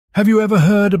Have you ever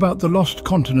heard about the lost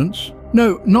continents?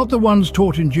 No, not the ones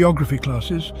taught in geography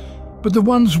classes, but the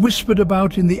ones whispered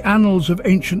about in the annals of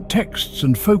ancient texts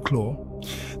and folklore.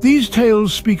 These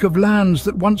tales speak of lands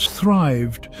that once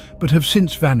thrived, but have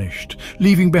since vanished,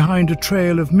 leaving behind a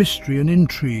trail of mystery and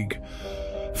intrigue.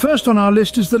 First on our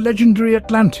list is the legendary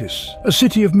Atlantis, a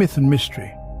city of myth and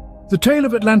mystery. The tale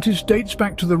of Atlantis dates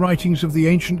back to the writings of the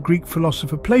ancient Greek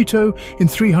philosopher Plato in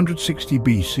 360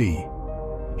 BC.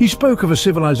 He spoke of a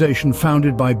civilization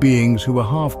founded by beings who were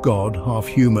half god, half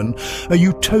human, a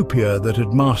utopia that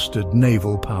had mastered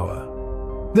naval power.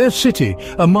 Their city,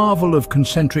 a marvel of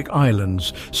concentric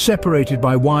islands, separated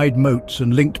by wide moats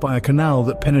and linked by a canal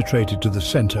that penetrated to the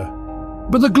center.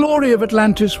 But the glory of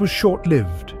Atlantis was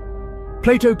short-lived.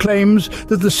 Plato claims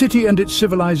that the city and its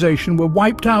civilization were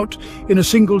wiped out in a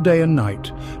single day and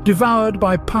night, devoured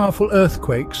by powerful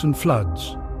earthquakes and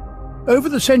floods. Over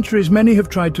the centuries, many have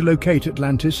tried to locate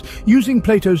Atlantis, using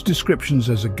Plato's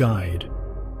descriptions as a guide.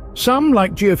 Some,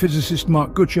 like geophysicist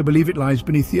Mark Gutcher, believe it lies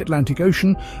beneath the Atlantic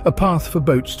Ocean, a path for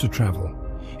boats to travel.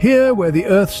 Here, where the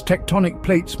Earth's tectonic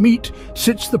plates meet,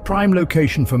 sits the prime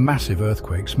location for massive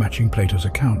earthquakes, matching Plato's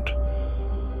account.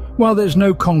 While there's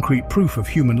no concrete proof of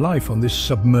human life on this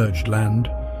submerged land,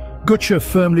 Gutcher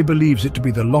firmly believes it to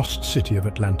be the lost city of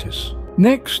Atlantis.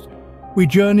 Next, we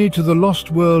journey to the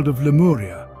lost world of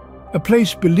Lemuria, a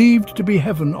place believed to be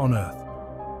heaven on Earth.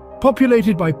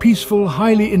 Populated by peaceful,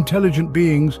 highly intelligent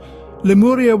beings,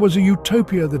 Lemuria was a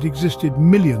utopia that existed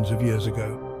millions of years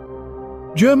ago.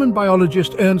 German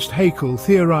biologist Ernst Haeckel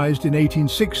theorized in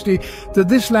 1860 that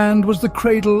this land was the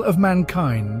cradle of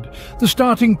mankind, the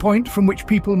starting point from which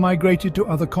people migrated to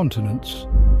other continents.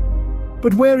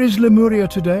 But where is Lemuria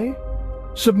today?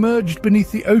 Submerged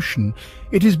beneath the ocean,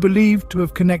 it is believed to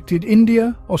have connected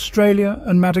India, Australia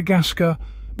and Madagascar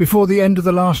before the end of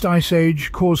the last ice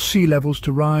age caused sea levels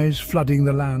to rise, flooding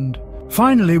the land.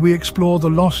 Finally, we explore the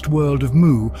lost world of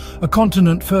Mu, a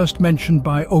continent first mentioned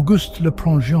by Auguste Le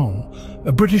Plongeon,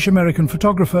 a British-American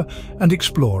photographer and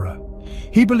explorer.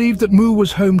 He believed that Mu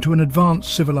was home to an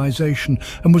advanced civilization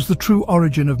and was the true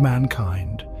origin of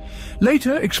mankind.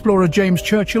 Later, explorer James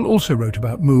Churchill also wrote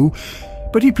about Mu,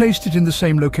 but he placed it in the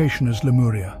same location as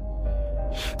Lemuria.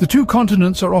 The two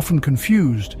continents are often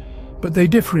confused, but they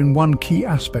differ in one key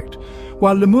aspect.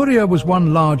 While Lemuria was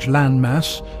one large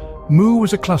landmass, Mu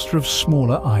was a cluster of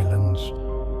smaller islands.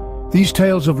 These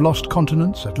tales of lost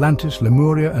continents, Atlantis,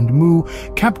 Lemuria and Mu,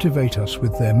 captivate us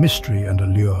with their mystery and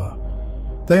allure.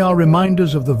 They are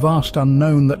reminders of the vast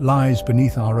unknown that lies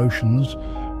beneath our oceans,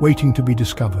 waiting to be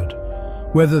discovered.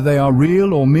 Whether they are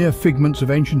real or mere figments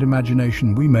of ancient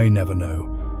imagination, we may never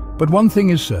know. But one thing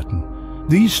is certain.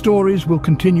 These stories will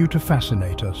continue to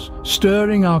fascinate us,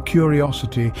 stirring our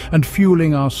curiosity and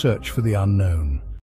fueling our search for the unknown.